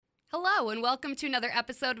Hello, and welcome to another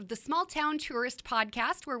episode of the Small Town Tourist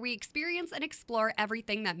Podcast, where we experience and explore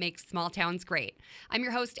everything that makes small towns great. I'm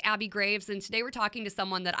your host, Abby Graves, and today we're talking to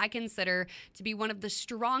someone that I consider to be one of the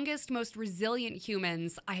strongest, most resilient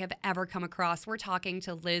humans I have ever come across. We're talking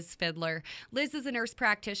to Liz Fiedler. Liz is a nurse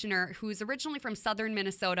practitioner who's originally from southern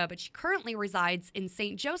Minnesota, but she currently resides in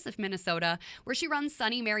St. Joseph, Minnesota, where she runs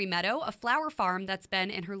Sunny Mary Meadow, a flower farm that's been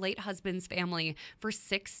in her late husband's family for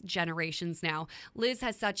 6 generations now. Liz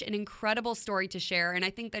has such an incredible story to share, and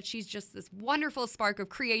I think that she's just this wonderful spark of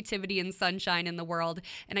creativity and sunshine in the world,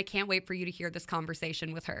 and I can't wait for you to hear this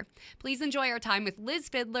conversation with her. Please enjoy our time with Liz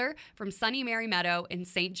Fiedler from Sunny Mary Meadow in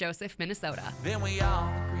St. Joseph, Minnesota. Then we all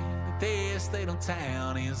agree that this little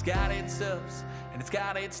town has got its ups and it's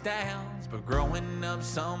got its downs, but growing up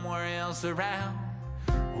somewhere else around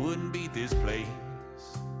wouldn't beat this place.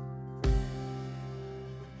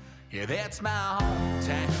 Yeah, that's my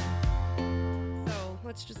hometown.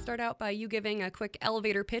 Let's just start out by you giving a quick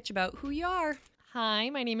elevator pitch about who you are. Hi,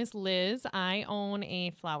 my name is Liz. I own a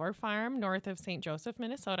flower farm north of St. Joseph,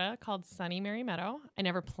 Minnesota called Sunny Mary Meadow. I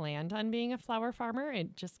never planned on being a flower farmer.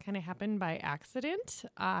 It just kind of happened by accident.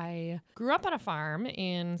 I grew up on a farm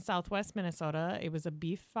in southwest Minnesota. It was a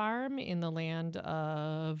beef farm in the land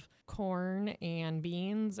of corn and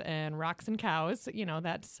beans and rocks and cows. You know,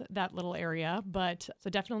 that's that little area. But so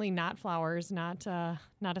definitely not flowers, not a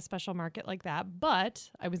special market like that. But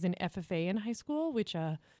I was in FFA in high school, which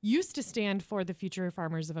used to stand for the Future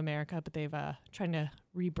Farmers of America, but they've trying to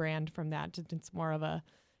rebrand from that. It's more of a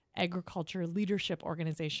agriculture leadership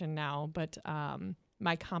organization now. But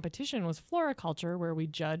my competition was floriculture, where we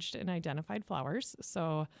judged and identified flowers.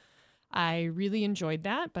 So I really enjoyed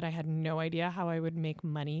that, but I had no idea how I would make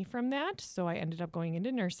money from that. So I ended up going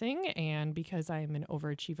into nursing, and because I'm an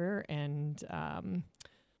overachiever and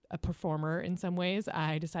a performer in some ways,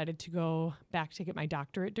 I decided to go back to get my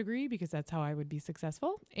doctorate degree because that's how I would be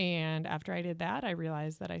successful. And after I did that, I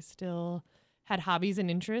realized that I still had hobbies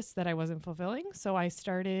and interests that I wasn't fulfilling. So I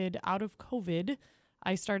started out of COVID.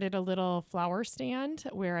 I started a little flower stand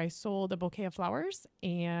where I sold a bouquet of flowers.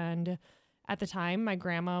 And at the time, my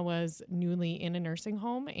grandma was newly in a nursing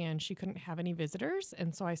home and she couldn't have any visitors.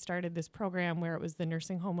 And so I started this program where it was the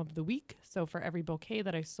nursing home of the week. So for every bouquet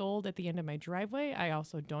that I sold at the end of my driveway, I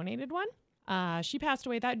also donated one. She passed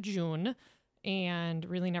away that June and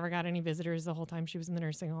really never got any visitors the whole time she was in the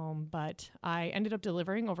nursing home. But I ended up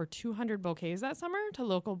delivering over 200 bouquets that summer to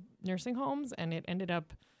local nursing homes. And it ended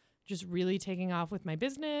up just really taking off with my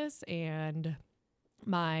business. And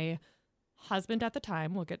my husband at the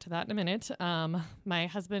time, we'll get to that in a minute. My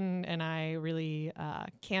husband and I really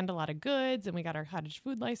canned a lot of goods, and we got our cottage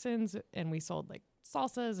food license, and we sold like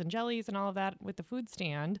salsas and jellies and all of that with the food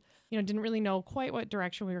stand. You know, didn't really know quite what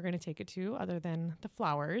direction we were going to take it to other than the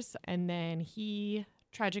flowers. And then he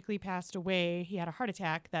tragically passed away. He had a heart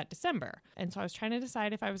attack that December. And so I was trying to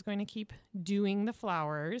decide if I was going to keep doing the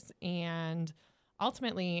flowers. And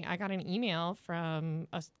ultimately, I got an email from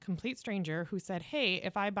a complete stranger who said, hey,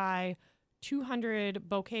 if I buy 200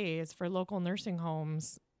 bouquets for local nursing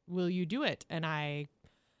homes, will you do it? And I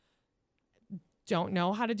don't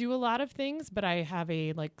know how to do a lot of things, but I have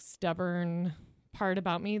a stubborn part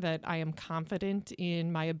about me that I am confident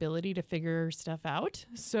in my ability to figure stuff out.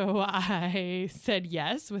 So I said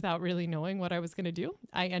yes without really knowing what I was going to do.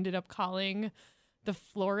 I ended up calling the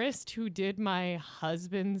florist who did my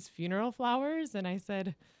husband's funeral flowers, and I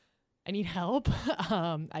said, I need help.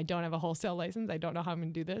 I don't have a wholesale license. I don't know how I'm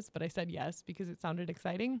going to do this, but I said yes because it sounded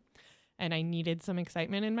exciting and I needed some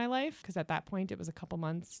excitement in my life because at that point it was a couple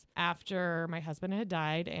months after my husband had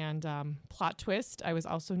died. And plot twist, I was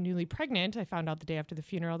also newly pregnant. I found out the day after the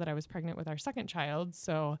funeral that I was pregnant with our second child.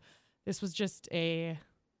 So this was just a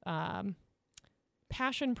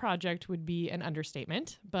passion project would be an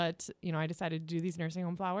understatement. But, you know, I decided to do these nursing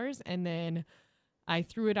home flowers, and then I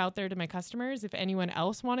threw it out there to my customers if anyone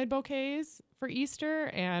else wanted bouquets for Easter.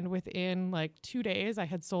 And within 2 days, I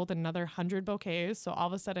had sold another 100 bouquets. So all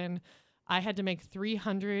of a sudden, I had to make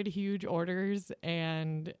 300 huge orders.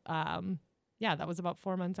 And that was about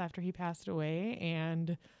 4 months after he passed away.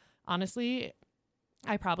 And honestly,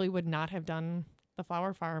 I probably would not have done the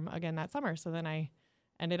flower farm again that summer. So then I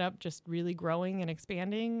ended up just really growing and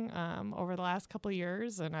expanding over the last couple of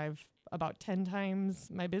years. And I've about 10 times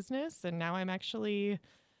my business. And now I'm actually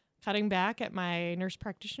cutting back at my nurse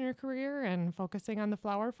practitioner career and focusing on the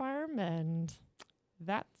flower farm. And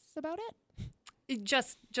that's about it.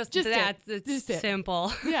 Just that. It's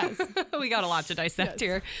simple. Yes. We got a lot to dissect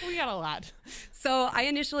here. We got a lot. So I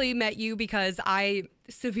initially met you because I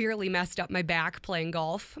severely messed up my back playing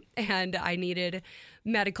golf and I needed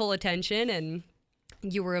medical attention, and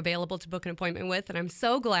you were available to book an appointment with. And I'm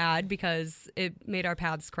so glad because it made our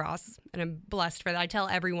paths cross. And I'm blessed for that. I tell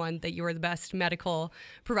everyone that you were the best medical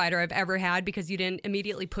provider I've ever had because you didn't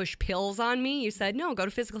immediately push pills on me. You said, no, go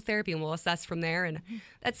to physical therapy and we'll assess from there. And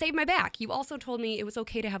that saved my back. You also told me it was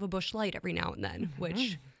okay to have a bush light every now and then,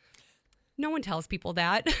 which no one tells people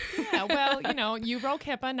that. Yeah, well, you broke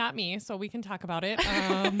HIPAA, not me, so we can talk about it.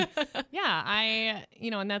 And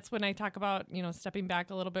that's when I talk about, stepping back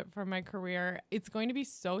a little bit from my career. It's going to be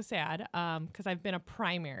so sad because I've been a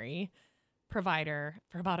primary provider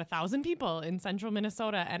for about 1,000 people in central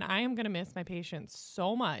Minnesota, and I am going to miss my patients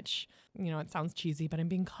so much. It sounds cheesy, but I'm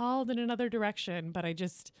being called in another direction. But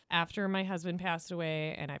after my husband passed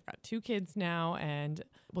away, and I've got 2 kids now, and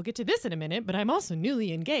we'll get to this in a minute, but I'm also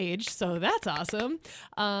newly engaged, so that's awesome.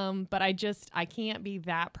 But I can't be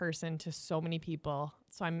that person to so many people.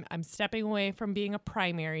 So I'm stepping away from being a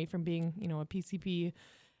primary, from being, a PCP,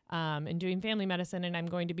 and doing family medicine, and I'm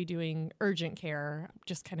going to be doing urgent care,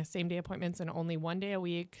 just kind of same day appointments and only 1 day a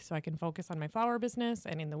week so I can focus on my flower business.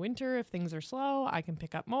 And in the winter, if things are slow, I can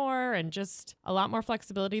pick up more and just a lot more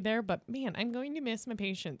flexibility there. But man, I'm going to miss my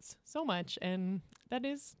patients so much. And that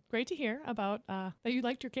is great to hear about that you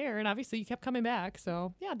liked your care, and obviously you kept coming back.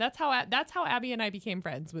 So yeah, that's how Abby and I became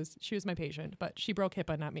friends. She was my patient, but she broke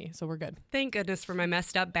HIPAA, not me, so we're good. Thank goodness for my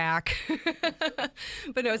messed up back.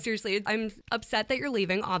 But no, seriously, I'm upset that you're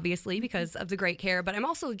leaving, obviously, because of the great care, but I'm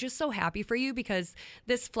also just so happy for you because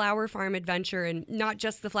this flower farm adventure, and not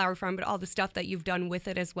just the flower farm, but all the stuff that you've done with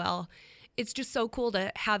it as well. It's just so cool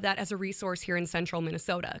to have that as a resource here in central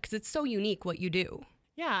Minnesota because it's so unique what you do.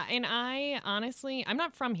 Yeah, and I'm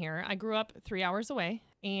not from here. I grew up 3 hours away,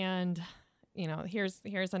 and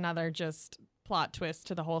here's another just plot twist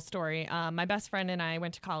to the whole story. My best friend and I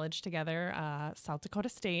went to college together, South Dakota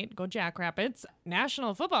State, go Jackrabbits,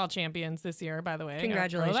 national football champions this year, by the way.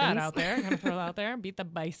 Congratulations. Throw that out there. Gonna throw it out there. Beat the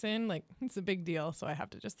Bison. It's a big deal, so I have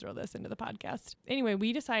to just throw this into the podcast. Anyway,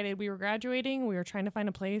 we decided we were graduating. We were trying to find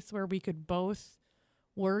a place where we could both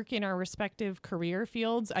work in our respective career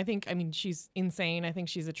fields. She's insane. I think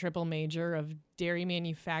she's a triple major of dairy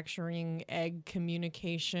manufacturing, egg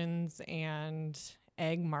communications, and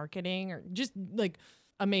egg marketing, or just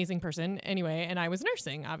amazing person. Anyway, and I was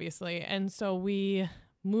nursing, obviously. And so we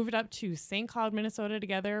moved up to St. Cloud, Minnesota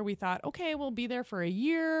together. We thought, okay, we'll be there for a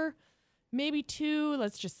year, maybe 2.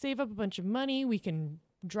 Let's just save up a bunch of money. We can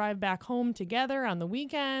drive back home together on the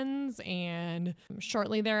weekends. And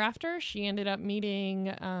shortly thereafter, she ended up meeting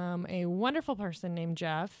a wonderful person named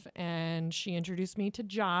Jeff, and she introduced me to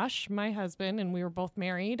Josh, my husband, and we were both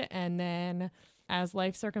married. And then as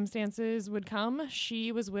life circumstances would come,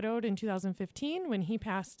 she was widowed in 2015 when he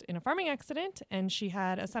passed in a farming accident, and she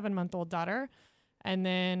had a 7-month-old daughter. And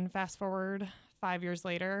then fast forward 5 years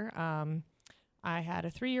later, I had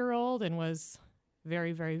a 3-year-old and was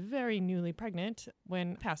very, very, very newly pregnant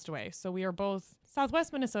when passed away. So we are both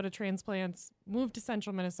Southwest Minnesota transplants, moved to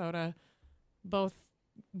central Minnesota, both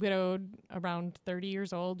widowed, around 30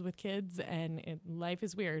 years old with kids, and life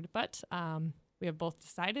is weird. But we have both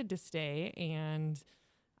decided to stay, and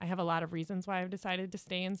I have a lot of reasons why I've decided to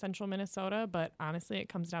stay in central Minnesota, but honestly, it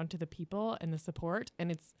comes down to the people and the support.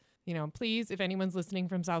 And it's, please, if anyone's listening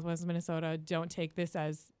from Southwest Minnesota, don't take this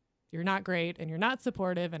as you're not great and you're not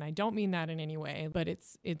supportive, and I don't mean that in any way, but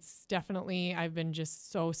it's definitely, I've been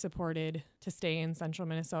just so supported to stay in central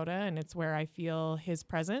Minnesota, and it's where I feel his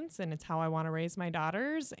presence, and it's how I want to raise my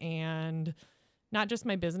daughters, and not just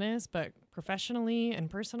my business, but professionally and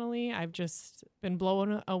personally, I've just been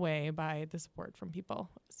blown away by the support from people.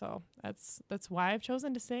 So that's why I've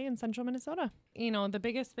chosen to stay in central Minnesota. The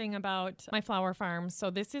biggest thing about my flower farm, so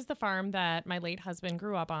this is the farm that my late husband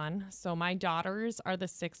grew up on. So my daughters are the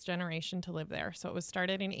 6th generation to live there. So it was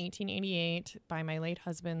started in 1888 by my late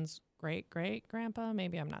husband's great-great-grandpa.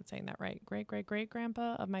 Maybe I'm not saying that right.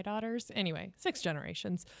 Great-great-great-grandpa of my daughters. Anyway, 6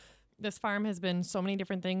 generations. This farm has been so many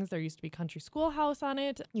different things. There used to be country schoolhouse on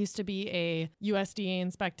it. Used to be a USDA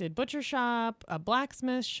inspected butcher shop, a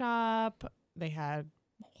blacksmith shop. They had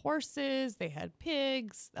horses, they had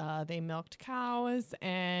pigs, they milked cows,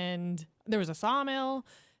 and there was a sawmill,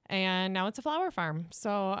 and now it's a flower farm.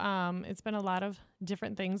 So it's been a lot of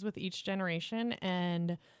different things with each generation.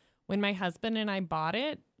 And when my husband and I bought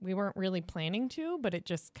it, we weren't really planning to, but it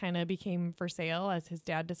just kind of became for sale as his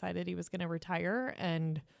dad decided he was going to retire,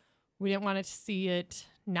 and we didn't want to see it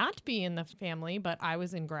not be in the family, but I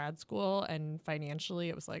was in grad school, and financially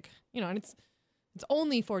it was and it's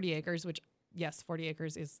only 40 acres, which yes, 40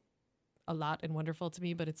 acres is a lot and wonderful to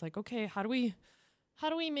me, but it's okay, how do we how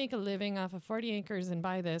do we make a living off of 40 acres and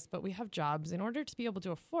buy this? But we have jobs in order to be able to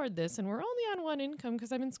afford this. And we're only on one income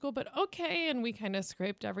because I'm in school, but okay. And we kind of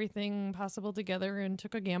scraped everything possible together and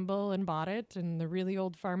took a gamble and bought it and the really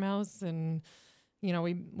old farmhouse. And, you know,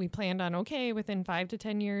 we planned on, okay, within 5 to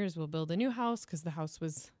 10 years, we'll build a new house because the house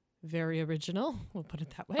was very original. We'll put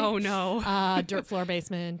it that way. Oh, no. Dirt floor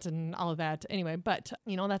basement and all of that. Anyway, but,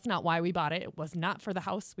 you know, that's not why we bought it. It was not for the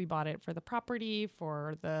house. We bought it for the property,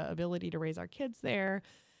 for the ability to raise our kids there.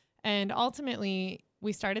 And ultimately,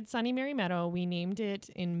 we started Sunny Mary Meadow. We named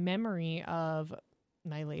it in memory of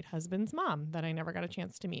my late husband's mom that I never got a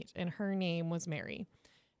chance to meet. And her name was Mary.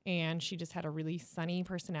 And she just had a really sunny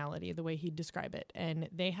personality, the way he'd describe it. And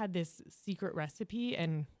they had this secret recipe,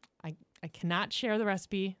 and I cannot share the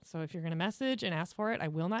recipe. So if you're going to message and ask for it, I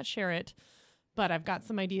will not share it. But I've got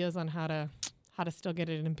some ideas on how to still get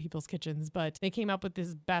it in people's kitchens. But they came up with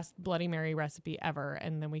this best Bloody Mary recipe ever.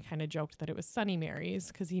 And then we kind of joked that it was Sunny Mary's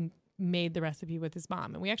because he made the recipe with his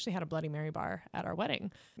mom. And we actually had a Bloody Mary bar at our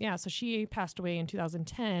wedding. Yeah, so she passed away in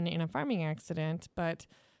 2010 in a farming accident. But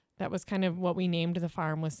that was kind of what we named the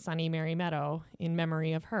farm, was Sunny Mary Meadow in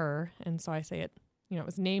memory of her. And so I say it, you know, it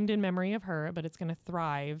was named in memory of her, but it's going to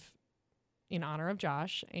thrive in honor of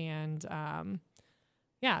Josh. And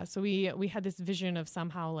yeah, so we had this vision of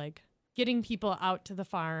somehow like getting people out to the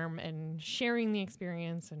farm and sharing the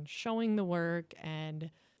experience and showing the work.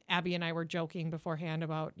 And Abby and I were joking beforehand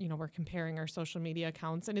about, you know, we're comparing our social media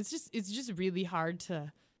accounts, and it's just really hard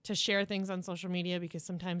to share things on social media because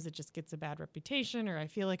sometimes it just gets a bad reputation, or I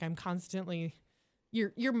feel like I'm constantly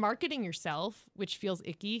you're marketing yourself, which feels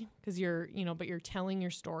icky because but you're telling your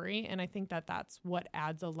story. And I think that that's what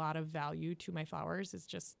adds a lot of value to my flowers, is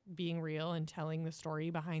just being real and telling the story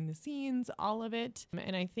behind the scenes, all of it.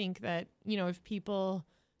 And I think that, you know, if people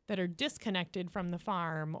that are disconnected from the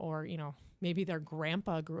farm, or, you know, maybe their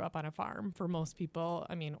grandpa grew up on a farm, for most people,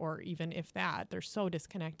 I mean, or even if that, they're so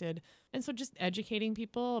disconnected. And so just educating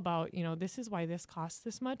people about, you know, this is why this costs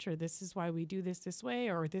this much, or this is why we do this way,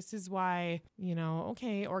 or this is why, you know,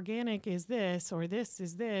 okay, organic is this, or this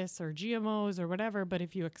is this, or GMOs or whatever. But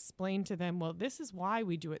if you explain to them, well, this is why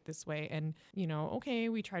we do it this way. And, you know, okay,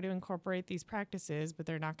 we try to incorporate these practices, but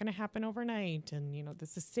they're not going to happen overnight. And, you know, the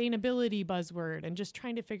sustainability buzzword, and just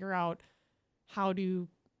trying to figure out how to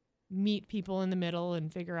meet people in the middle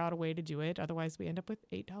and figure out a way to do it. Otherwise, we end up with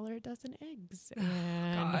 $8 a dozen eggs.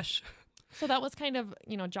 And Gosh. So that was kind of,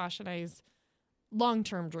 you know, Josh and I's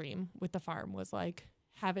long-term dream with the farm, was like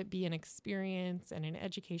have it be an experience and an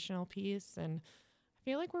educational piece. And I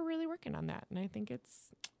feel like we're really working on that. And I think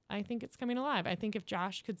it's coming alive. I think if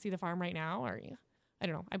Josh could see the farm right now, or I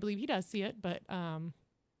don't know, I believe he does see it, but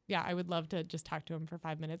yeah, I would love to just talk to him for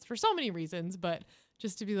 5 minutes for so many reasons, but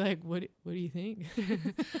just to be like, what do you think?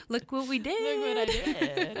 Look what we did. Look what I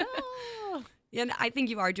did. Oh. And I think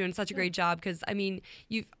you are doing such a great job, because, I mean,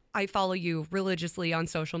 I follow you religiously on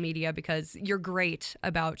social media because you're great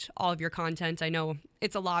about all of your content. I know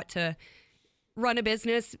it's a lot to run a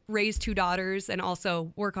business, raise 2 daughters, and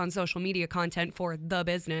also work on social media content for the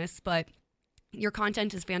business, but your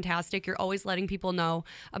content is fantastic. You're always letting people know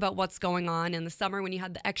about what's going on. In the summer, when you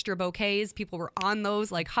had the extra bouquets, people were on those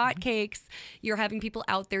like hotcakes. You're having people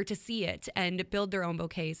out there to see it and build their own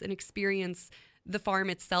bouquets and experience the farm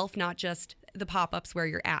itself, not just the pop-ups where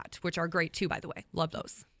you're at, which are great too, by the way. Love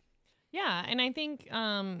those. Yeah. And I think,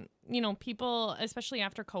 you know, people, especially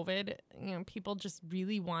after COVID, you know, people just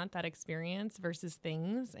really want that experience versus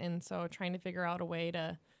things. And so trying to figure out a way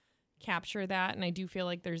to capture that. And I do feel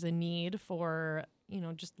like there's a need for, you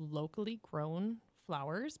know, just locally grown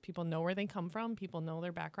flowers. People know where they come from. People know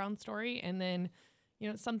their background story. And then, you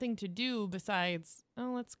know, something to do besides,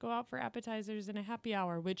 oh, let's go out for appetizers and a happy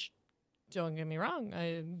hour, which, don't get me wrong,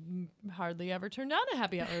 I hardly ever turn down a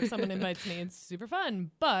happy hour if someone invites me. It's super fun,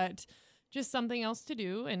 but just something else to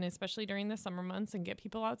do, and especially during the summer months, and get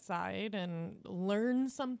people outside and learn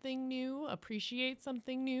something new, appreciate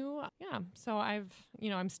something new. Yeah, so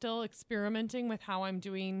I'm still experimenting with how I'm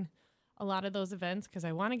doing a lot of those events, because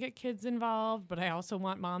I want to get kids involved, but I also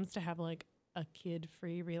want moms to have like a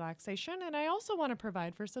kid-free relaxation, and I also want to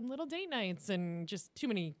provide for some little date nights, and just too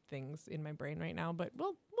many things in my brain right now, but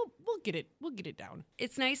we'll get it down.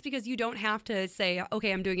 It's nice because you don't have to say,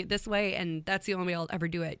 okay, I'm doing it this way, and that's the only way I'll ever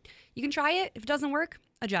do it. You can try it. If it doesn't work,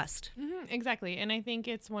 adjust. Mm-hmm, exactly. And I think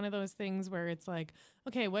it's one of those things where it's like,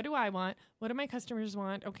 okay, what do I want? What do my customers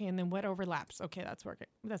want? Okay, and then what overlaps? Okay, that's working.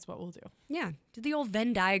 That's what we'll do. Yeah, do the old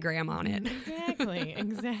Venn diagram on it.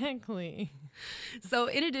 Exactly. So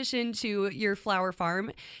in addition to your flower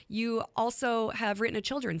farm, you also have written a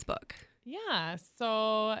children's book. Yeah,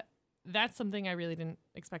 so that's something I really didn't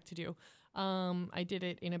expect to do. I did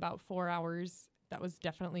it in about 4 hours that was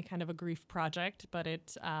definitely kind of a grief project, but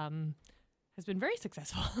it has been very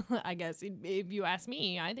successful, I guess. If you ask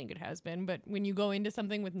me, I think it has been. But when you go into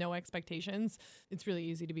something with no expectations, it's really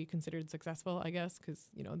easy to be considered successful, I guess, because,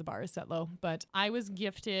 the bar is set low. But I was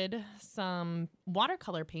gifted some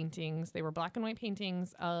watercolor paintings. They were black and white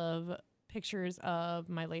paintings of pictures of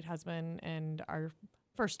my late husband and our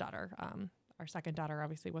first daughter. Our second daughter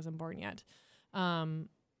obviously wasn't born yet.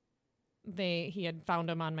 He had found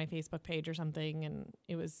them on my Facebook page or something, and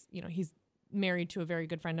it was, he's married to a very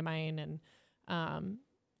good friend of mine, and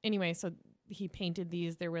anyway, so he painted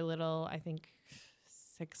these. There were little, I think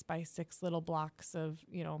 6x6 little blocks of,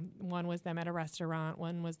 one was them at a restaurant,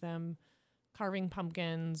 one was them carving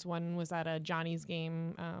pumpkins, one was at a Johnny's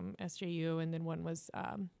game, SJU, and then one was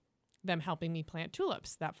them helping me plant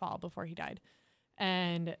tulips that fall before he died.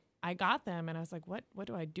 And I got them and I was like, what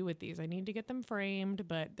do I do with these? I need to get them framed,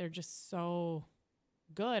 but they're just so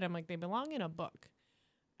good. I'm like, they belong in a book.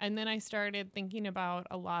 And then I started thinking about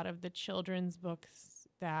a lot of the children's books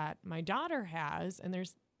that my daughter has, and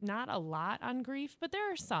there's not a lot on grief, but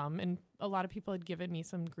there are some, and a lot of people had given me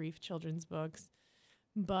some grief children's books.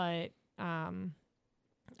 But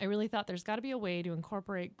I really thought there's got to be a way to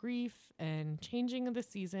incorporate grief and changing of the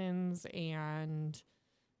seasons and,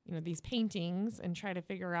 these paintings, and try to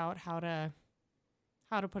figure out how to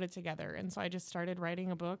put it together. And so I just started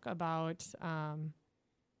writing a book about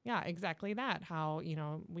exactly that. How,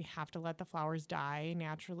 we have to let the flowers die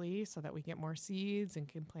naturally so that we get more seeds and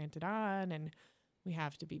can plant it on. And we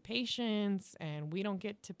have to be patient, and we don't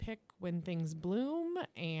get to pick when things bloom.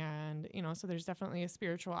 And, so there's definitely a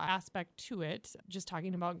spiritual aspect to it. Just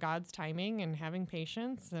talking about God's timing and having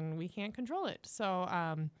patience, and we can't control it.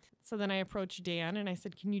 So then I approached Dan and I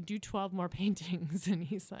said, can you do 12 more paintings? And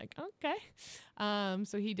he's like, okay.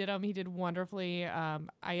 So he did them. He did wonderfully.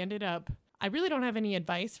 I really don't have any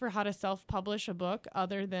advice for how to self-publish a book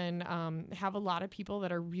other than have a lot of people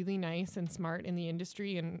that are really nice and smart in the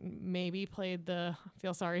industry, and maybe played the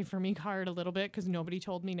feel sorry for me card a little bit, because nobody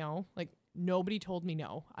told me no. Like, nobody told me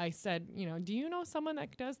no. I said, do you know someone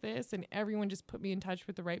that does this? And everyone just put me in touch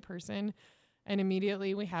with the right person. And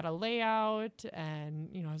immediately we had a layout, and,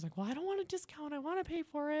 I was like, well, I don't want a discount. I want to pay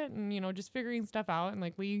for it. And, just figuring stuff out. And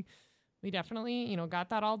like, we definitely,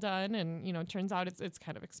 got that all done. And, turns out it's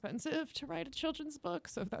kind of expensive to write a children's book.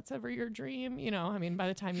 So if that's ever your dream, by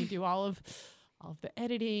the time you do all of the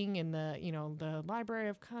editing and the Library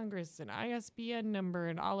of Congress and ISBN number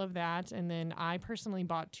and all of that. And then I personally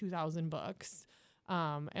bought 2,000 books.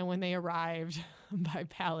 And when they arrived by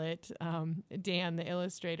pallet, Dan, the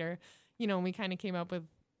illustrator, we kind of came up with,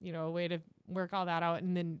 a way to work all that out.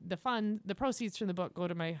 And then the proceeds from the book go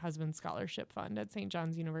to my husband's scholarship fund at St.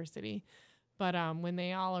 John's University. But when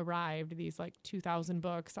they all arrived, these 2,000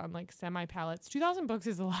 books on semi-pallets, 2,000 books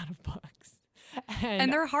is a lot of books.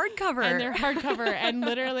 And they're hardcover. And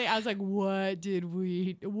literally I was like, what did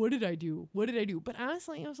I do? But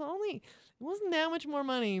honestly, it wasn't that much more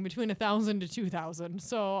money between 1,000 to 2,000.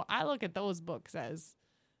 So I look at those books as,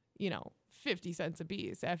 50 cents a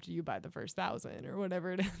piece after you buy the first 1,000 or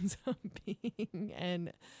whatever it ends up being.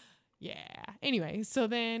 And anyway, so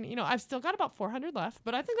then, I've still got about 400 left,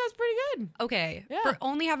 but I think that's pretty good. Okay. Yeah. For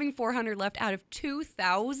only having 400 left out of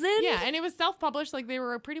 2,000? Yeah. And it was self-published. They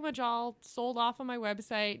were pretty much all sold off on my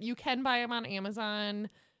website. You can buy them on Amazon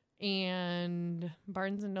and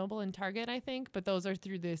Barnes & Noble and Target, I think. But those are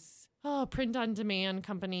through this print-on-demand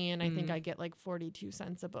company, and I think I get 42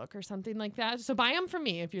 cents a book or something like that. So buy them from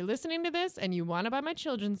me. If you're listening to this and you want to buy my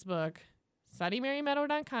children's book,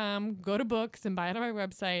 SunnyMaryMeadow.com, go to books and buy it on my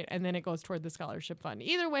website, and then it goes toward the scholarship fund.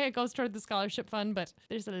 Either way, it goes toward the scholarship fund, but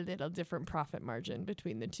there's a little different profit margin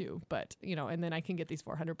between the two. But, and then I can get these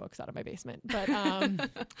 400 books out of my basement. But,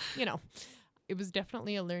 it was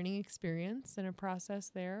definitely a learning experience and a process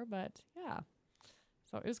there, but yeah.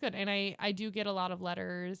 So it was good. And I do get a lot of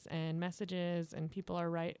letters and messages, and people are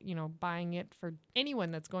buying it for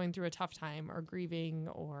anyone that's going through a tough time or grieving,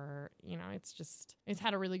 or, it's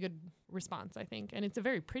had a really good response, I think. And it's a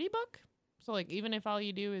very pretty book. So even if all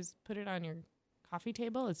you do is put it on your coffee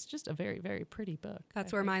table, it's just a very, very pretty book.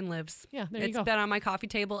 That's where mine lives. Yeah, there you go. It's been on my coffee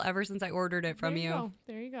table ever since I ordered it from you.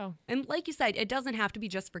 There you go. And like you said, it doesn't have to be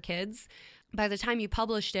just for kids. By the time you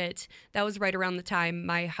published it, that was right around the time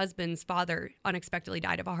my husband's father unexpectedly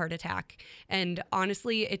died of a heart attack. And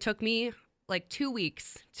honestly, it took me 2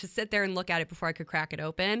 weeks to sit there and look at it before I could crack it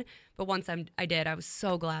open. But once I did, I was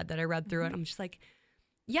so glad that I read through it. I'm just like,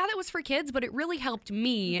 yeah, that was for kids, but it really helped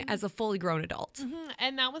me as a fully grown adult.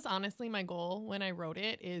 And that was honestly my goal when I wrote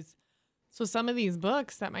it is, so some of these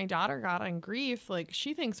books that my daughter got on grief,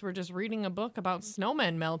 she thinks we're just reading a book about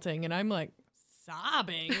snowmen melting. And I'm like,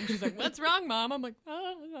 sobbing. And she's like, what's wrong, Mom? I'm like,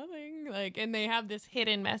 oh, nothing. Like, and they have this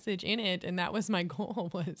hidden message in it. And that was my goal.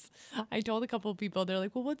 Was I told a couple of people, they're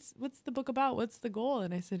like, well, what's the book about? What's the goal?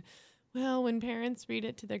 And I said, well, when parents read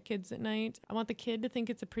it to their kids at night, I want the kid to think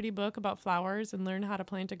it's a pretty book about flowers and learn how to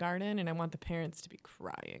plant a garden. And I want the parents to be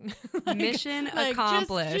crying. Mission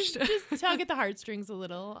accomplished. Just tug at the heartstrings a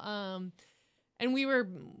little. And we were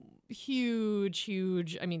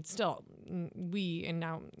huge. I mean, still, and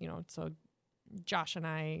now, so Josh and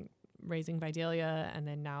I raising Vidalia, and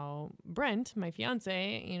then now Brent, my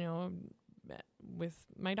fiance, with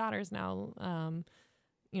my daughters now,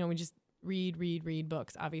 we just read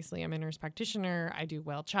books. Obviously, I'm a nurse practitioner. I do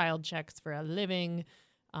well child checks for a living.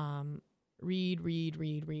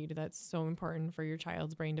 Read. That's so important for your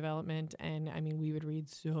child's brain development. And I mean, we would read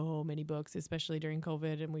so many books, especially during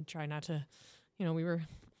COVID, and we'd try not to,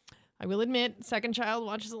 I will admit, second child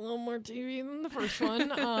watches a little more TV than the first one.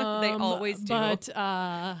 They always do. But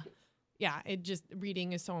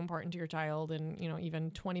reading is so important to your child. And, even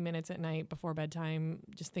 20 minutes at night before bedtime,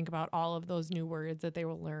 just think about all of those new words that they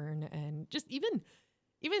will learn. And just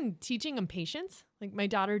even teaching them patience. Like my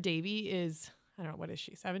daughter Davy is, I don't know, what is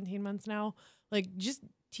she, 17 months now? Like just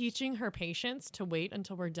teaching her patience to wait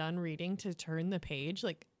until we're done reading to turn the page.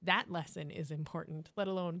 Like that lesson is important, let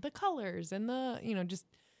alone the colors and the, just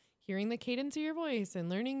hearing the cadence of your voice and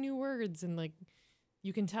learning new words. And like,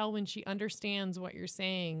 you can tell when she understands what you're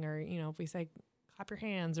saying, or, if we say clap your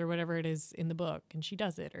hands or whatever it is in the book and she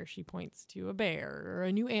does it, or she points to a bear or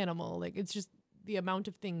a new animal. Like it's just the amount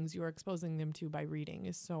of things you're exposing them to by reading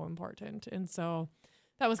is so important. And so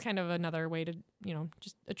that was kind of another way to,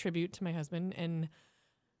 just a tribute to my husband. And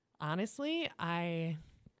honestly, I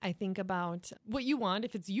think about what you want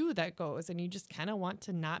if it's you that goes and you just kind of want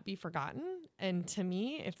to not be forgotten. And to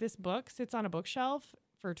me, if this book sits on a bookshelf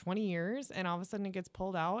for 20 years and all of a sudden it gets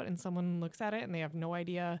pulled out and someone looks at it and they have no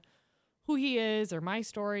idea who he is or my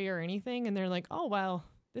story or anything, and they're like, oh, well,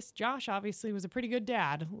 this Josh obviously was a pretty good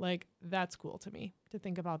dad. Like, that's cool to me to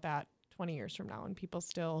think about that 20 years from now and people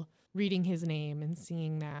still reading his name and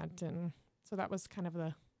seeing that. And so that was kind of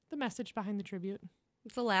the message behind the tribute.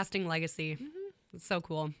 It's a lasting legacy. Mm-hmm. It's so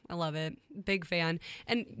cool. I love it. Big fan.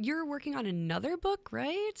 And you're working on another book,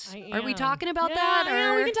 right? I am. Are we talking about that? Or?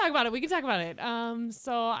 Yeah, we can talk about it.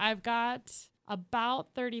 So I've got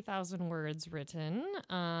about 30,000 words written.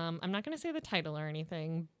 I'm not going to say the title or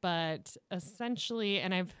anything, but essentially,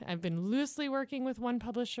 and I've been loosely working with one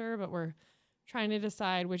publisher, but we're trying to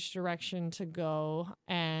decide which direction to go.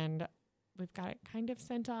 And we've got it kind of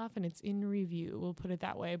sent off and it's in review. We'll put it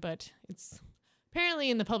that way, but it's apparently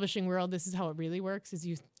in the publishing world, this is how it really works, is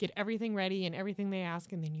you get everything ready and everything they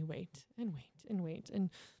ask, and then you wait and wait and wait. And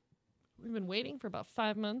we've been waiting for about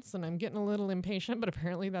 5 months, and I'm getting a little impatient, but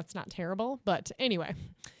apparently that's not terrible. But anyway,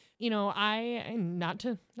 I not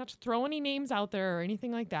to throw any names out there or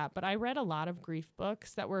anything like that, but I read a lot of grief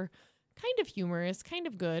books that were kind of humorous, kind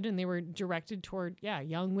of good, and they were directed toward,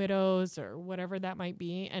 young widows or whatever that might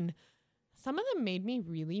be. And some of them made me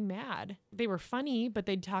really mad. They were funny, but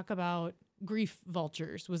they'd talk about grief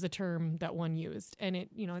vultures was a term that one used. And it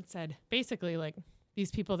said basically like these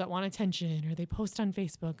people that want attention, or they post on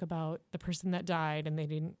Facebook about the person that died and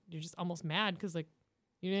you're just almost mad because like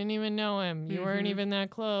you didn't even know him. You weren't even that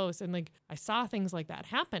close. And like I saw things like that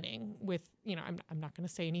happening with, I'm not going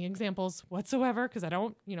to say any examples whatsoever because I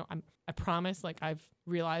don't, I promise like I've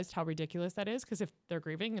realized how ridiculous that is, because if they're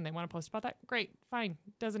grieving and they want to post about that, great, fine,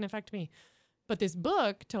 doesn't affect me. But this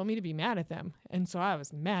book told me to be mad at them. And so I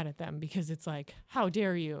was mad at them because it's like, how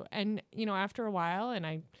dare you? And, after a while, and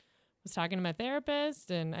I was talking to my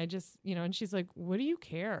therapist and I just, and she's like, what do you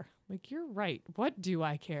care? Like, you're right. What do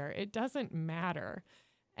I care? It doesn't matter.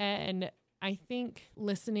 And I think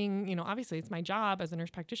listening, obviously it's my job as a nurse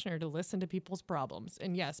practitioner to listen to people's problems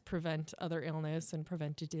and yes, prevent other illness and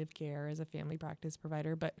preventative care as a family practice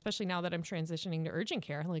provider. But especially now that I'm transitioning to urgent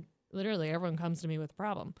care, like literally everyone comes to me with a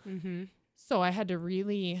problem. Mm-hmm. So I had to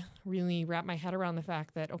really, really wrap my head around the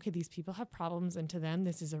fact that, okay, these people have problems, and to them,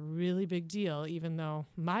 this is a really big deal, even though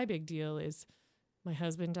my big deal is my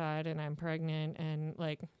husband died and I'm pregnant. And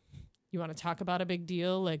like, you want to talk about a big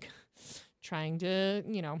deal? Like trying to,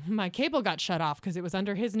 my cable got shut off because it was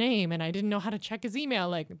under his name and I didn't know how to check his email.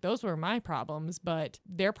 Like those were my problems, but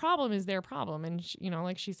their problem is their problem. And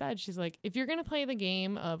like she said, she's like, if you're going to play the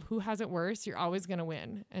game of who has it worse, you're always going to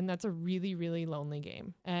win. And that's a really, really lonely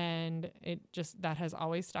game. And that has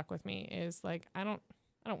always stuck with me, is like, I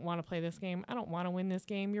don't want to play this game. I don't want to win this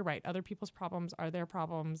game. You're right. Other people's problems are their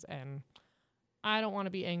problems. And I don't want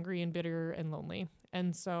to be angry and bitter and lonely.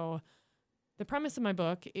 And so the premise of my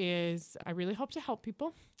book is I really hope to help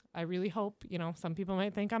people. I really hope, some people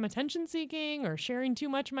might think I'm attention seeking or sharing too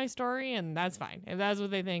much of my story, and that's fine. If that's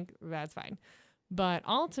what they think, that's fine. But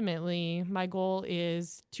ultimately, my goal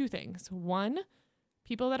is two things. One,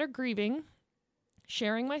 people that are grieving,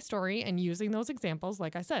 sharing my story and using those examples,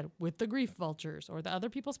 like I said, with the grief vultures or the other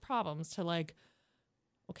people's problems to like,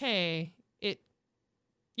 okay,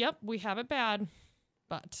 yep, we have it bad,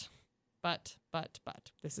 but,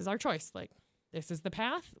 this is our choice. Like, this is the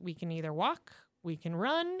path. We can either walk, we can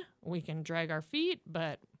run, we can drag our feet,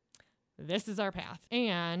 but this is our path.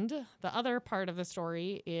 And the other part of the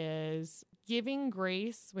story is giving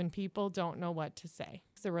grace when people don't know what to say.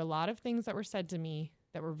 There were a lot of things that were said to me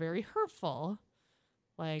that were very hurtful,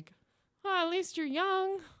 like, oh, at least you're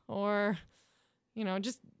young, or,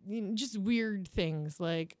 just weird things.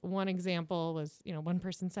 Like one example was, one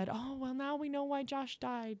person said, oh, well, now we know why Josh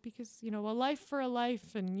died because, a life for a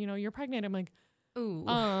life and, you're pregnant. I'm like, ooh.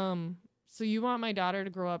 So you want my daughter to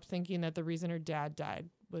grow up thinking that the reason her dad died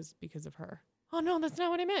was because of her? Oh, no, that's not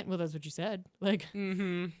what I meant. Well, that's what you said. Like, So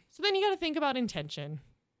then you got to think about intention.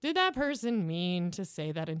 Did that person mean to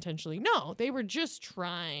say that intentionally? No, they were just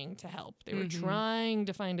trying to help. They were trying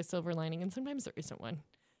to find a silver lining, and sometimes there isn't one,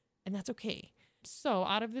 and that's okay. So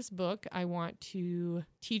out of this book, I want to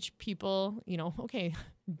teach people, okay,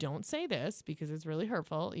 don't say this because it's really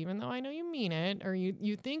hurtful, even though I know you mean it, or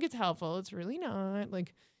you think it's helpful. It's really not.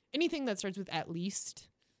 Like anything that starts with at least,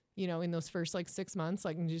 in those first 6 months,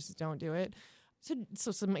 just don't do it.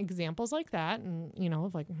 So some examples like that, and,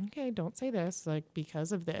 of like, okay, don't say this,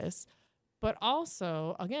 because of this. But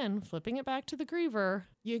also, again, flipping it back to the griever,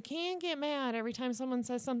 you can't get mad every time someone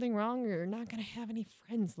says something wrong or you're not going to have any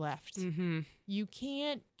friends left. You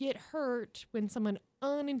can't get hurt when someone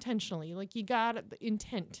unintentionally, you got the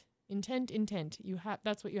intent.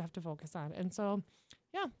 That's what you have to focus on. And so,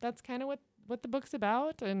 yeah, that's kind of what the book's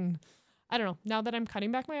about. And I don't know, now that I'm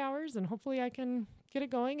cutting back my hours and hopefully I can get it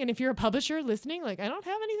going. And if you're a publisher listening, I don't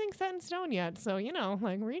have anything set in stone yet. So,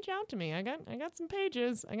 reach out to me. I got some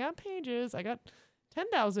pages. I got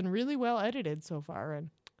 10,000 really well edited so far and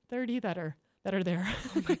 30 that are there.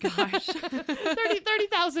 Oh my gosh.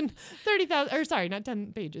 30,000, or sorry, not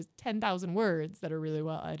 10 pages, 10,000 words that are really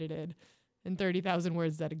well edited and 30,000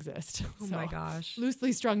 words that exist. Oh my gosh.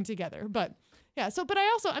 Loosely strung together. But yeah, but I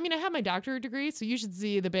also, I have my doctorate degree, so you should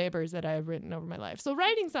see the papers that I've written over my life. So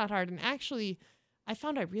writing's not hard. And actually, I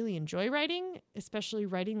found I really enjoy writing, especially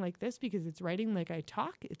writing like this, because it's writing like I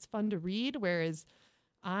talk. It's fun to read, whereas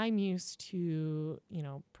I'm used to,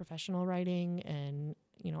 professional writing and,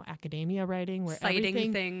 academia writing where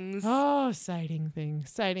citing things. Oh, citing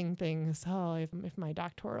things. Oh, if my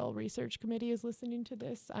doctoral research committee is listening to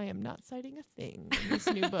this, I am not citing a thing in this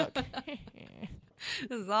new book.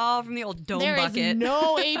 This is all from the old dome bucket. There is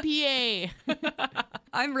no APA.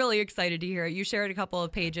 I'm really excited to hear it. You shared a couple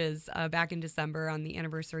of pages back in December on the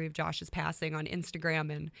anniversary of Josh's passing on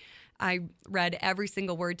Instagram, and I read every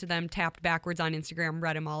single word to them, tapped backwards on Instagram,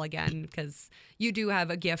 read them all again, because you do have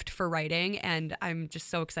a gift for writing, and I'm just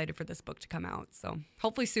so excited for this book to come out. So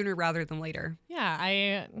hopefully sooner rather than later.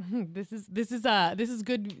 Yeah, this is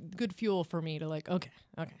good fuel for me to okay,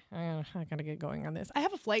 I gotta get going on this. I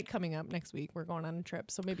have a flight coming up next week. We're going on a trip,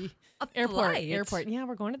 so maybe airport. Yeah,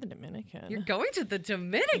 we're going to the Dominican. You're going to the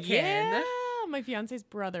Dominican? Yeah. My fiance's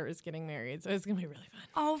brother is getting married, so it's gonna be really fun.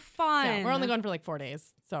 Oh, fun! Yeah, we're only going for 4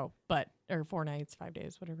 days, or 4 nights, 5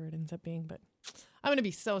 days, whatever it ends up being. But I'm gonna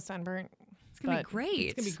be so sunburnt. It's gonna be great.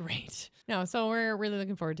 It's gonna be great. No, so we're really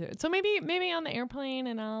looking forward to it. So maybe on the airplane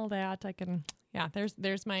and all that, I can. Yeah,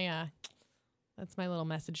 there's my that's my little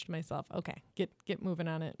message to myself. Okay, get moving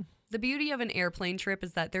on it. The beauty of an airplane trip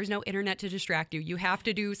is that there's no internet to distract you. You have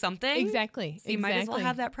to do something. Exactly. So you might as well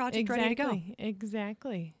have that project ready to go.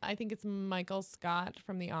 Exactly. I think it's Michael Scott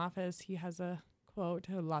from The Office. He has a quote,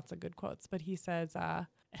 lots of good quotes, but he says,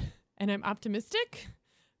 and I'm optimistic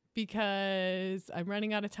because I'm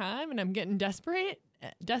running out of time and I'm getting desperate,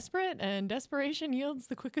 and desperation yields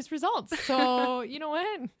the quickest results. So, you know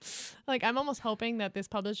what? I'm almost hoping that this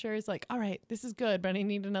publisher is all right, this is good, but I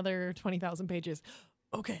need another 20,000 pages.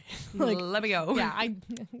 Okay. Let me go. Yeah, I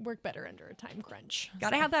work better under a time crunch.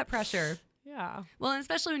 Gotta have that pressure. Yeah. Well, and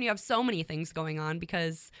especially when you have so many things going on,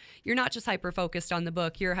 because you're not just hyper-focused on the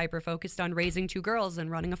book, you're hyper-focused on raising 2 girls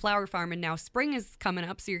and running a flower farm, and now spring is coming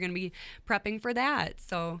up, so you're going to be prepping for that.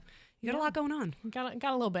 So you got a lot going on. Got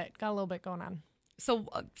a little bit going on. So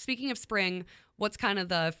speaking of spring, what's kind of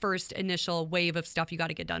the first initial wave of stuff you got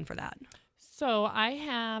to get done for that? So I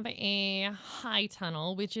have a high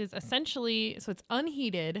tunnel, which is essentially, so it's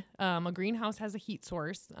unheated. A greenhouse has a heat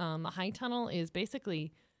source. A high tunnel is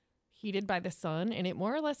basically heated by the sun, and it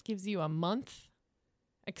more or less gives you a month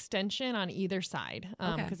extension on either side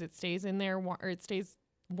because it stays in there or it stays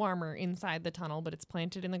warmer inside the tunnel, but it's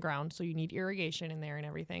planted in the ground, so you need irrigation in there and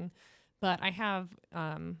everything. But I have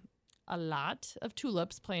a lot of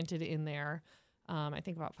tulips planted in there. I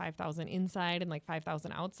think about 5,000 inside and like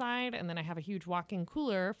 5,000 outside. And then I have a huge walk-in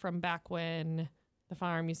cooler from back when the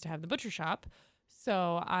farm used to have the butcher shop.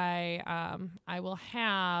 So I will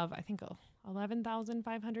have, I think,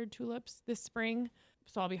 11,500 tulips this spring.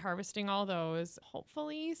 So I'll be harvesting all those,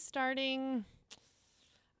 hopefully starting,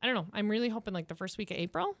 I don't know, I'm really hoping like the first week of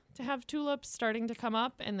April to have tulips starting to come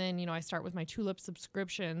up. And then, I start with my tulip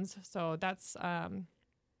subscriptions. So that's, I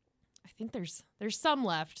think there's some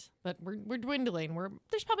left, but we're dwindling.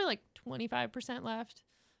 There's probably like 25% left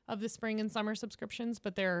of the spring and summer subscriptions,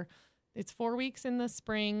 but it's 4 weeks in the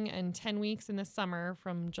spring and 10 weeks in the summer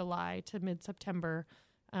from July to mid-September,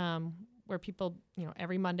 where people,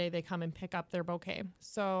 every Monday they come and pick up their bouquet.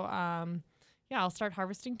 So, I'll start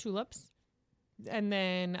harvesting tulips. And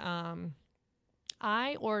then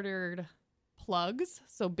I ordered plugs,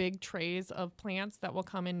 so big trays of plants that will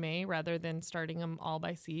come in May rather than starting them all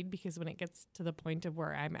by seed, because when it gets to the point of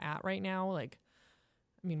where I'm at right now,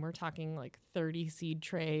 we're talking like 30 seed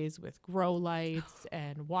trays with grow lights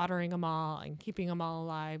and watering them all and keeping them all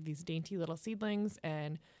alive, these dainty little seedlings.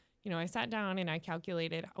 And, I sat down and I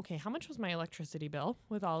calculated, okay, how much was my electricity bill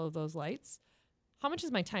with all of those lights? How much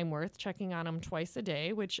is my time worth checking on them twice a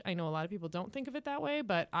day, which I know a lot of people don't think of it that way,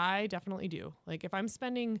 but I definitely do. Like if I'm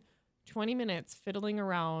spending 20 minutes fiddling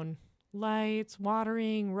around lights,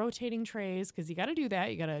 watering, rotating trays, because you got to do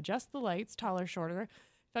that. You got to adjust the lights, taller, shorter. If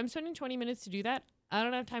I'm spending 20 minutes to do that, I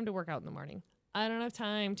don't have time to work out in the morning. I don't have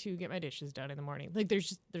time to get my dishes done in the morning. Like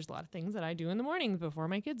there's a lot of things that I do in the mornings before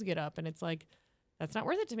my kids get up. And it's like, that's not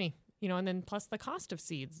worth it to me, and then plus the cost of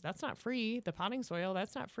seeds, that's not free. The potting soil,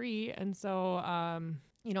 that's not free. And so,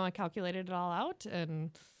 I calculated it all out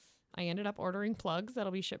and I ended up ordering plugs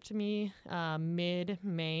that'll be shipped to me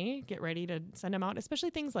mid-May. Get ready to send them out,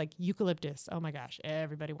 especially things like eucalyptus. Oh my gosh,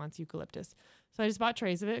 everybody wants eucalyptus. So I just bought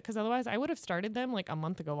trays of it because otherwise I would have started them like a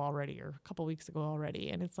month ago already or a couple weeks ago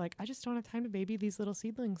already. And it's like, I just don't have time to baby these little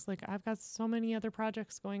seedlings. Like I've got so many other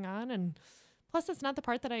projects going on, and plus it's not the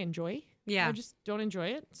part that I enjoy. Yeah. I just don't enjoy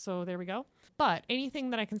it. So there we go. But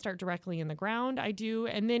anything that I can start directly in the ground, I do.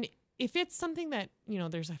 And then if it's something that,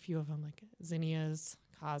 there's a few of them like zinnias,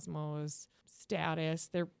 cosmos, status,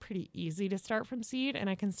 they're pretty easy to start from seed, and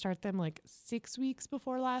I can start them like 6 weeks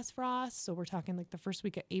before last frost. So we're talking like the first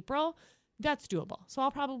week of April. That's doable. So I'll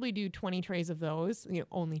probably do 20 trays of those,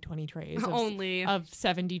 only 20 trays of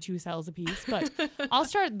 72 cells a piece, but I'll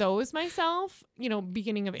start those myself,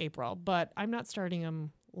 beginning of April, but I'm not starting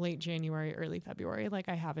them late January, early February like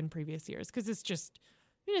I have in previous years, because it's just,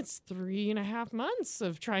 it's 3.5 months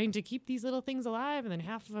of trying to keep these little things alive, and then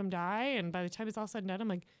half of them die. And by the time it's all said and done, I'm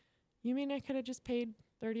like, you mean I could have just paid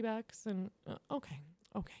 $30 and okay.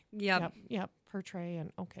 Yep, per tray.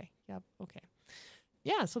 And okay.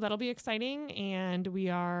 Yeah. So that'll be exciting. And we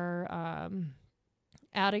are,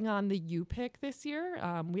 adding on the U-pick this year.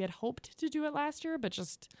 We had hoped to do it last year, but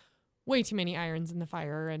just way too many irons in the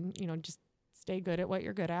fire, and, just stay good at what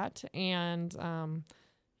you're good at. And,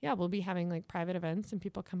 we'll be having like private events and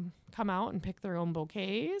people come out and pick their own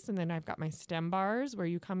bouquets. And then I've got my stem bars where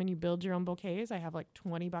you come and you build your own bouquets. I have like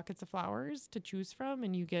 20 buckets of flowers to choose from,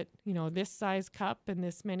 and you get, this size cup and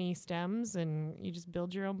this many stems, and you just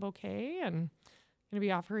build your own bouquet. And I'm going to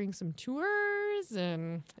be offering some tours,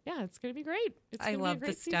 and it's going to be great. I love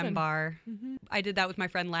the stem season. bar. Mm-hmm. I did that with my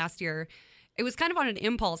friend last year. It was kind of on an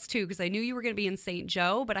impulse, too, because I knew you were going to be in St.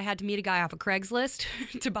 Joe, but I had to meet a guy off of Craigslist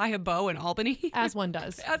to buy a bow in Albany. As one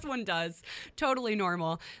does. As one does. Totally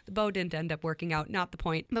normal. The bow didn't end up working out, not the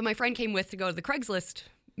point. But my friend came with to go to the Craigslist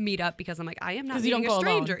meetup because I'm like, I am not meeting a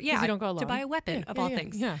stranger. Alone. Yeah, you don't go alone. To buy a weapon of all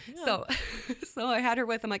things. Yeah. So I had her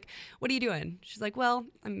with. I'm like, what are you doing? She's like, well,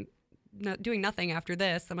 I'm not doing nothing after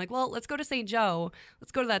this. I'm like, well, let's go to St. Joe.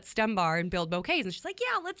 Let's go to that stem bar and build bouquets. And she's like,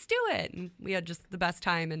 yeah, let's do it. And we had just the best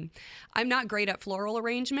time. And I'm not great at floral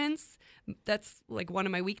arrangements. That's like one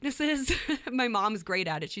of my weaknesses. My mom's great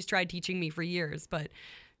at it. She's tried teaching me for years, but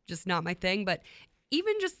just not my thing. But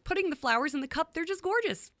even just putting the flowers in the cup, they're just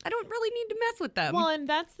gorgeous. I don't really need to mess with them. Well, and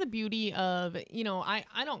that's the beauty of,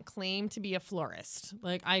 I don't claim to be a florist.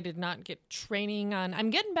 Like, I did not get training on, I'm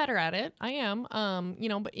getting better at it. I am.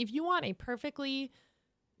 But if you want a perfectly,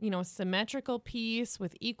 symmetrical piece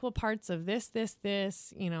with equal parts of this,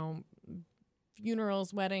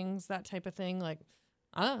 funerals, weddings, that type of thing, like,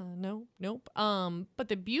 nope. But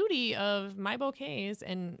the beauty of my bouquets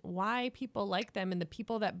and why people like them and the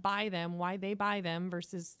people that buy them, why they buy them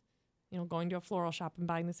versus, going to a floral shop and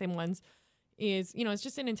buying the same ones is, it's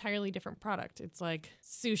just an entirely different product. It's like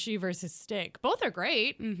sushi versus steak. Both are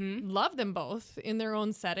great. Mm-hmm. Love them both in their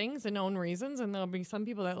own settings and own reasons. And there'll be some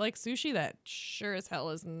people that like sushi that sure as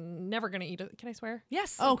hell is never going to eat it. Can I swear?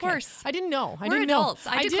 Yes, Okay. of course. I didn't know. We're adults.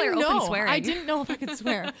 I declare open swearing. I didn't know if I could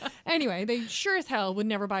swear. Anyway, they sure as hell would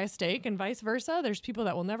never buy a steak and vice versa. There's people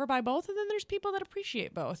that will never buy both. And then there's people that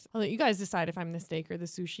appreciate both. I'll let you guys decide if I'm the steak or the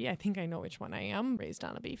sushi. I think I know which one I am. Raised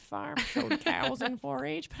on a beef farm, showed cows in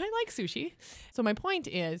 4-H, but I like sushi. So my point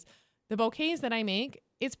is the bouquets that I make,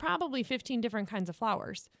 it's probably 15 different kinds of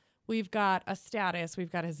flowers. We've got a statice,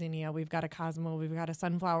 we've got a zinnia, we've got a cosmo, we've got a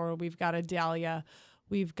sunflower, we've got a dahlia,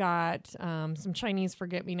 we've got some Chinese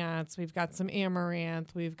forget-me-nots, we've got some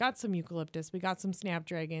amaranth, we've got some eucalyptus, we got some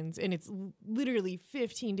snapdragons, and it's literally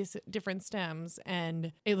 15 different stems,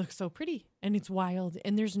 and it looks so pretty, and it's wild,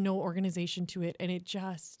 and there's no organization to it, and it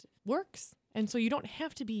just works. And so you don't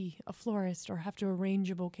have to be a florist or have to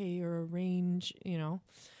arrange a bouquet or arrange,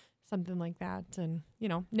 something like that. And,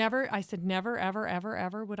 I said never, ever, ever,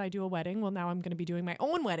 ever would I do a wedding. Well, now I'm going to be doing my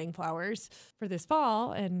own wedding flowers for this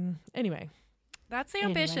fall. And anyway. That's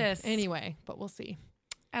ambitious. Anyway, but we'll see.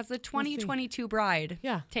 As a 2022 bride,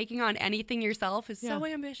 taking on anything yourself is so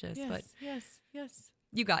ambitious. Yes, but yes.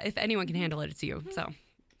 You got, if anyone can handle it, it's you. So.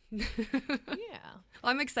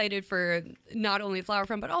 I'm excited for not only Flower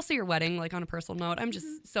Farm, but also your wedding, like on a personal note. I'm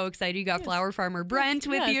just so excited. You got Flower Farmer Brent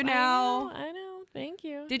with you now. I know. Thank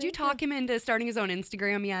you. Did you talk him into starting his own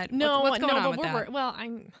Instagram yet? No, what's going on with that? Well,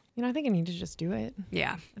 I think I need to just do it.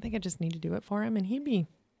 Yeah. I think I just need to do it for him, and he'd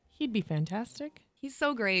be fantastic. He's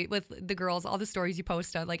so great with the girls, all the stories you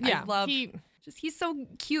post. I love he's so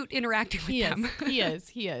cute interacting with them. He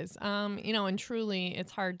is. And truly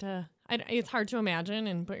it's hard to imagine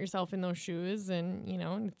and put yourself in those shoes.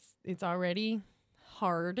 And, it's already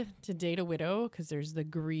hard to date a widow because there's the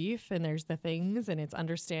grief and there's the things, and it's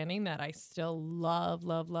understanding that I still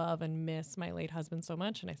love and miss my late husband so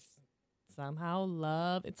much. And I somehow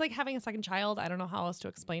love, it's like having a second child. I don't know how else to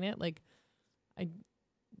explain it. Like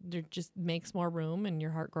there just makes more room and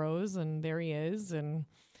your heart grows, and there he is. And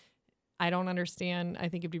I don't understand. I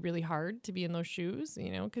think it'd be really hard to be in those shoes,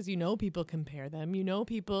 because people compare them,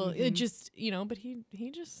 people, it just, but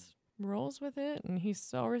he just rolls with it, and he's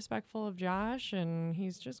so respectful of Josh, and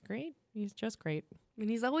he's just great. And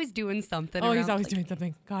he's always doing something. He's always doing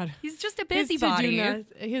something. God. He's just a busybody.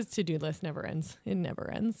 His to-do list never ends. It never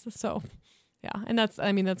ends. So, yeah. And that's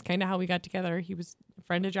kind of how we got together. He was a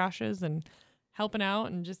friend of Josh's and helping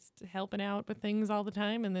out with things all the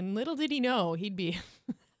time. And then little did he know he'd be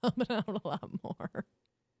helping out a lot more.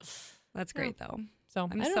 That's great, though. So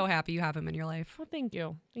I'm so happy you have him in your life. Well, thank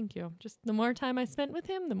you. Just the more time I spent with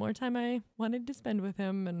him, the more time I wanted to spend with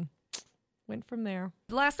him, and went from there.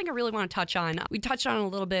 The last thing I really want to touch on, we touched on it a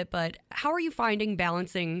little bit, but how are you finding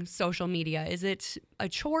balancing social media? Is it a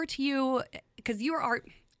chore to you? Because you are,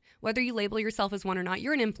 whether you label yourself as one or not,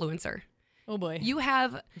 you're an influencer. Oh boy. You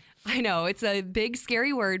have, I know it's a big,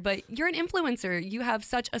 scary word, but you're an influencer. You have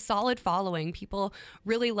such a solid following. People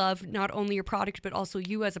really love not only your product, but also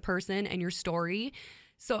you as a person and your story.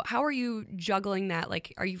 So how are you juggling that?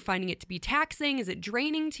 Like, are you finding it to be taxing? Is it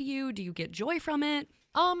draining to you? Do you get joy from it?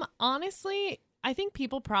 Honestly, I think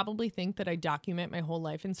people probably think that I document my whole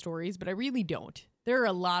life in stories, but I really don't. There are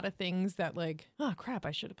a lot of things that oh crap,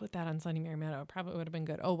 I should have put that on Sunny Mary Meadow. Probably would have been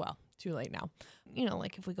good. Oh well, too late now.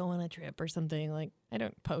 Like if we go on a trip or something, I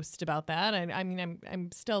don't post about that. I'm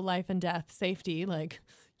still life and death safety.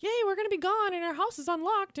 Yay, we're gonna be gone and our house is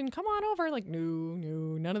unlocked and come on over.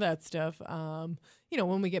 No, none of that stuff.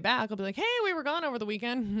 When we get back, I'll be like, hey, we were gone over the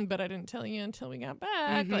weekend, but I didn't tell you until we got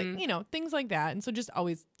back. Mm-hmm. Things like that. And so just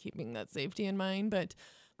always keeping that safety in mind. But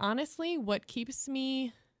honestly, what keeps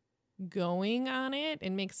me going on it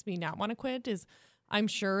and makes me not want to quit is I'm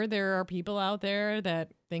sure there are people out there that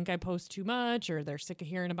think I post too much, or they're sick of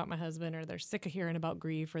hearing about my husband, or they're sick of hearing about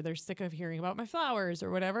grief, or they're sick of hearing about my flowers or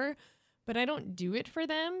whatever. But I don't do it for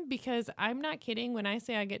them, because I'm not kidding when I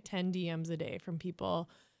say I get 10 DMs a day from people.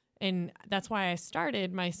 And that's why I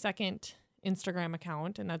started my second Instagram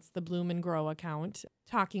account, and that's the Bloom and Grow account,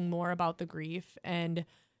 talking more about the grief. And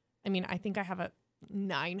I think I have a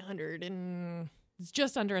 900 and it's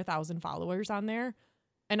just under 1,000 followers on there.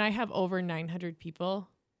 And I have over 900 people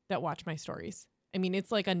that watch my stories.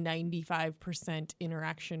 It's like a 95%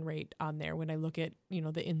 interaction rate on there when I look at,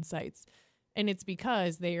 the insights. And it's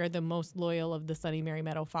because they are the most loyal of the Sunny Mary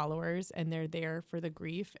Meadow followers, and they're there for the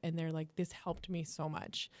grief. And they're like, this helped me so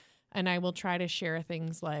much. And I will try to share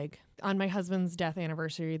things like on my husband's death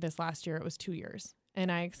anniversary this last year, it was 2 years.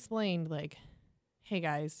 And I explained hey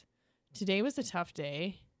guys, today was a tough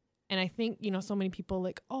day. And I think, so many people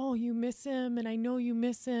oh, you miss him. And I know you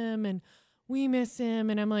miss him. And we miss him.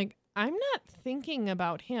 And I'm like, I'm not thinking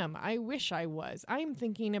about him. I wish I was. I'm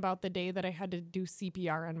thinking about the day that I had to do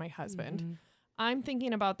CPR on my husband. Mm-hmm. I'm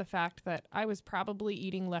thinking about the fact that I was probably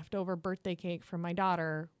eating leftover birthday cake from my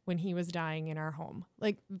daughter when he was dying in our home.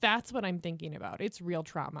 Like, that's what I'm thinking about. It's real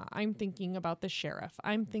trauma. I'm thinking about the sheriff.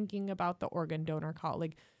 I'm thinking about the organ donor call.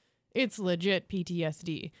 Like, it's legit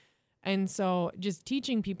PTSD. And so just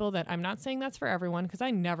teaching people that, I'm not saying that's for everyone, because I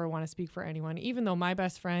never want to speak for anyone, even though my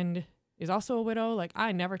best friend is also a widow. Like,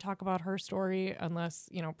 I never talk about her story unless,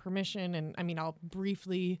 permission. And I mean, I'll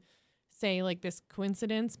briefly say like this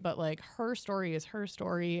coincidence, but like her story is her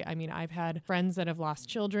story. I mean, I've had friends that have lost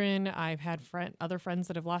children. I've had other friends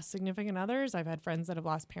that have lost significant others. I've had friends that have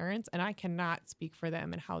lost parents, and I cannot speak for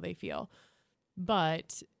them and how they feel.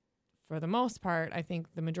 But for the most part, I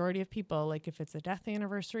think the majority of people, like if it's a death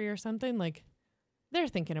anniversary or something, like they're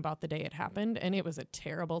thinking about the day it happened, and it was a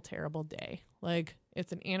terrible, terrible day. Like,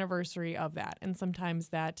 it's an anniversary of that. And sometimes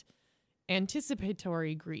that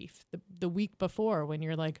anticipatory grief, the week before, when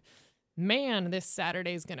you're like, man, this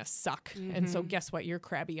Saturday is going to suck. Mm-hmm. And so guess what? You're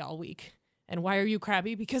crabby all week. And why are you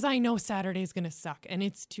crabby? Because I know Saturday's going to suck, and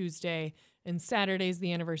it's Tuesday, and Saturday's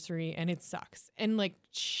the anniversary, and it sucks. And like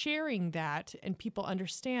sharing that, and people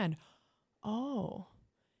understand, oh,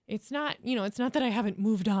 it's not, it's not that I haven't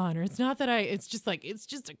moved on, or it's not that it's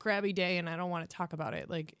just a crabby day and I don't want to talk about it.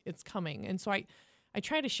 Like, it's coming. And so I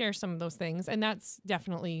try to share some of those things. And that's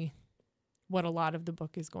definitely what a lot of the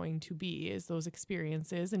book is going to be, is those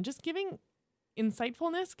experiences and just giving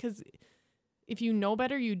insightfulness. Because if you know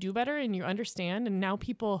better, you do better, and you understand. And now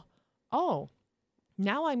people,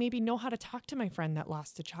 now I maybe know how to talk to my friend that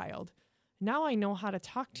lost a child. Now I know how to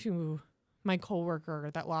talk to my coworker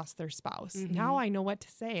that lost their spouse. Mm-hmm. Now I know what to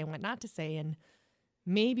say and what not to say, and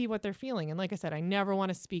maybe what they're feeling. And like I said, I never want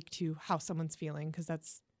to speak to how someone's feeling, because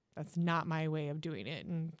that's not my way of doing it.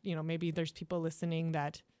 And, maybe there's people listening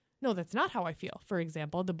that, no, that's not how I feel. For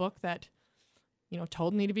example, the book that,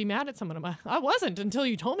 told me to be mad at someone. I wasn't until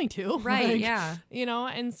you told me to. Right. Like, yeah.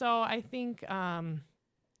 And so I think,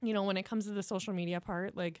 when it comes to the social media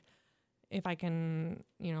part, like, if I can,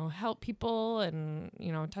 help people and,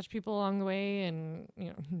 touch people along the way, and,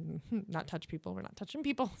 not touch people. We're not touching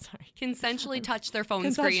people. Sorry. Consensually touch their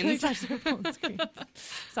phone screens. Touch their phone screens.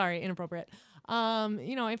 Sorry, inappropriate.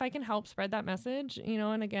 If I can help spread that message,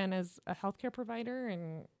 and again, as a healthcare provider,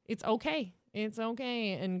 and it's okay. It's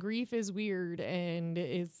okay. And grief is weird. And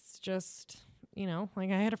it's just,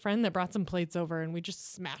 like I had a friend that brought some plates over, and we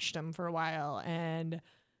just smashed them for a while. And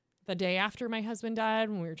the day after my husband died,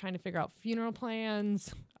 when we were trying to figure out funeral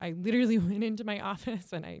plans, I literally went into my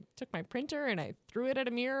office and I took my printer and I threw it at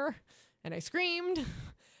a mirror and I screamed.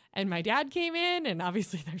 And my dad came in, and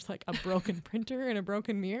obviously there's like a broken printer and a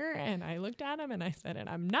broken mirror. And I looked at him and I said, and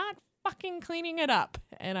I'm not fucking cleaning it up.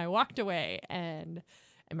 And I walked away. And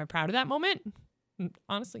am I proud of that moment?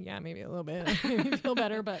 Honestly, yeah, maybe a little bit. It made me feel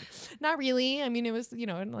better, but not really. I mean, it was,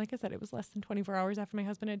 and like I said, it was less than 24 hours after my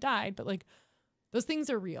husband had died, but like, those things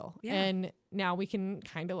are real. Yeah. And now we can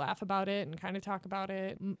kind of laugh about it and kind of talk about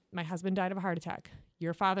it. My husband died of a heart attack.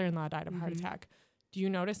 Your father-in-law died of a heart attack. Do you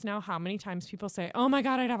notice now how many times people say, oh my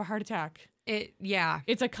God, I'd have a heart attack? Yeah.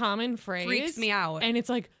 It's a common phrase. Freaks me out. And it's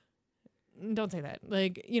like, don't say that.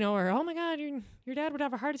 Like, or, oh my God, your dad would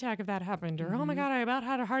have a heart attack if that happened. Or, oh my God, I about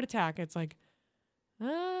had a heart attack. It's like,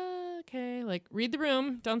 okay, like, read the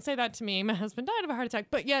room. Don't say that to me. My husband died of a heart attack.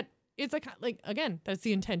 But yet, it's like, again, that's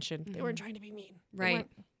the intention. They weren't trying to be mean. Right.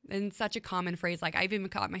 And such a common phrase. Like, I've even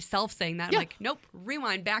caught myself saying that. Yeah. I'm like, nope,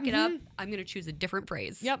 rewind, back it up. I'm going to choose a different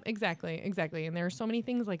phrase. Yep, exactly. And there are so many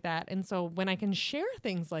things like that. And so when I can share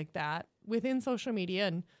things like that within social media,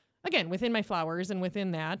 and again, within my flowers and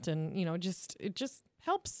within that, and, it just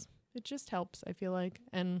helps. It just helps, I feel like.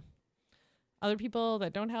 And other people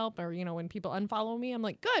that don't help, or, when people unfollow me, I'm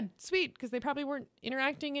like, good, sweet, because they probably weren't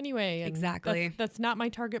interacting anyway. And exactly. That's not my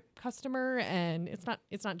target customer. And it's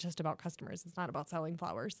not just about customers. It's not about selling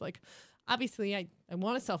flowers. Like, obviously I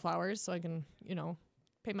want to sell flowers so I can,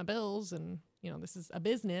 pay my bills, and, this is a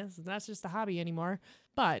business. It's not just a hobby anymore.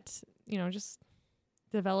 But, just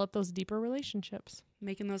develop those deeper relationships.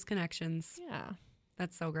 Making those connections. Yeah.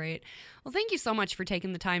 That's so great. Well, thank you so much for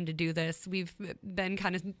taking the time to do this. We've been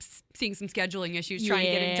kind of seeing some scheduling issues trying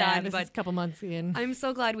to get it done. This but is a couple months in. I'm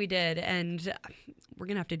so glad we did. And we're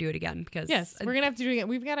going to have to do it again because... Yes, we're going to have to do it again.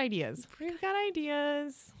 We've got ideas.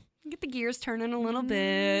 Get the gears turning a little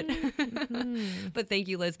bit. But thank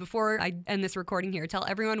you, Liz. Before I end this recording here, tell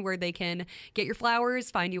everyone where they can get your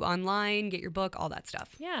flowers, find you online, get your book, all that stuff.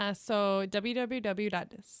 Yeah, so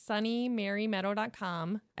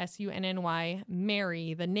www.sunnymarymeadow.com, SUNNY,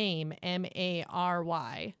 Mary, the name,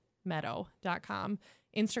 MARY, meadow.com.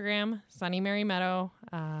 Instagram, Sunny Mary Meadow.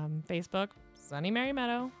 Facebook, Sunny Mary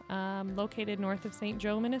Meadow, located north of St.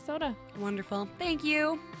 Joe, Minnesota. Wonderful. Thank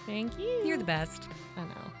you. Thank you. You're the best. I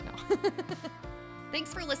know. No.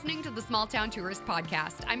 Thanks for listening to the Small Town Tourist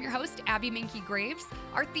Podcast. I'm your host, Abby Minky Graves.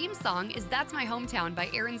 Our theme song is That's My Hometown by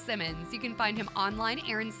Aaron Simmons. You can find him online,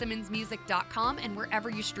 aaronsimmonsmusic.com, and wherever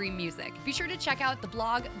you stream music. Be sure to check out the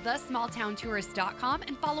blog, thesmalltowntourist.com,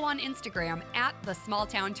 and follow on Instagram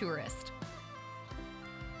 @thesmalltowntourist.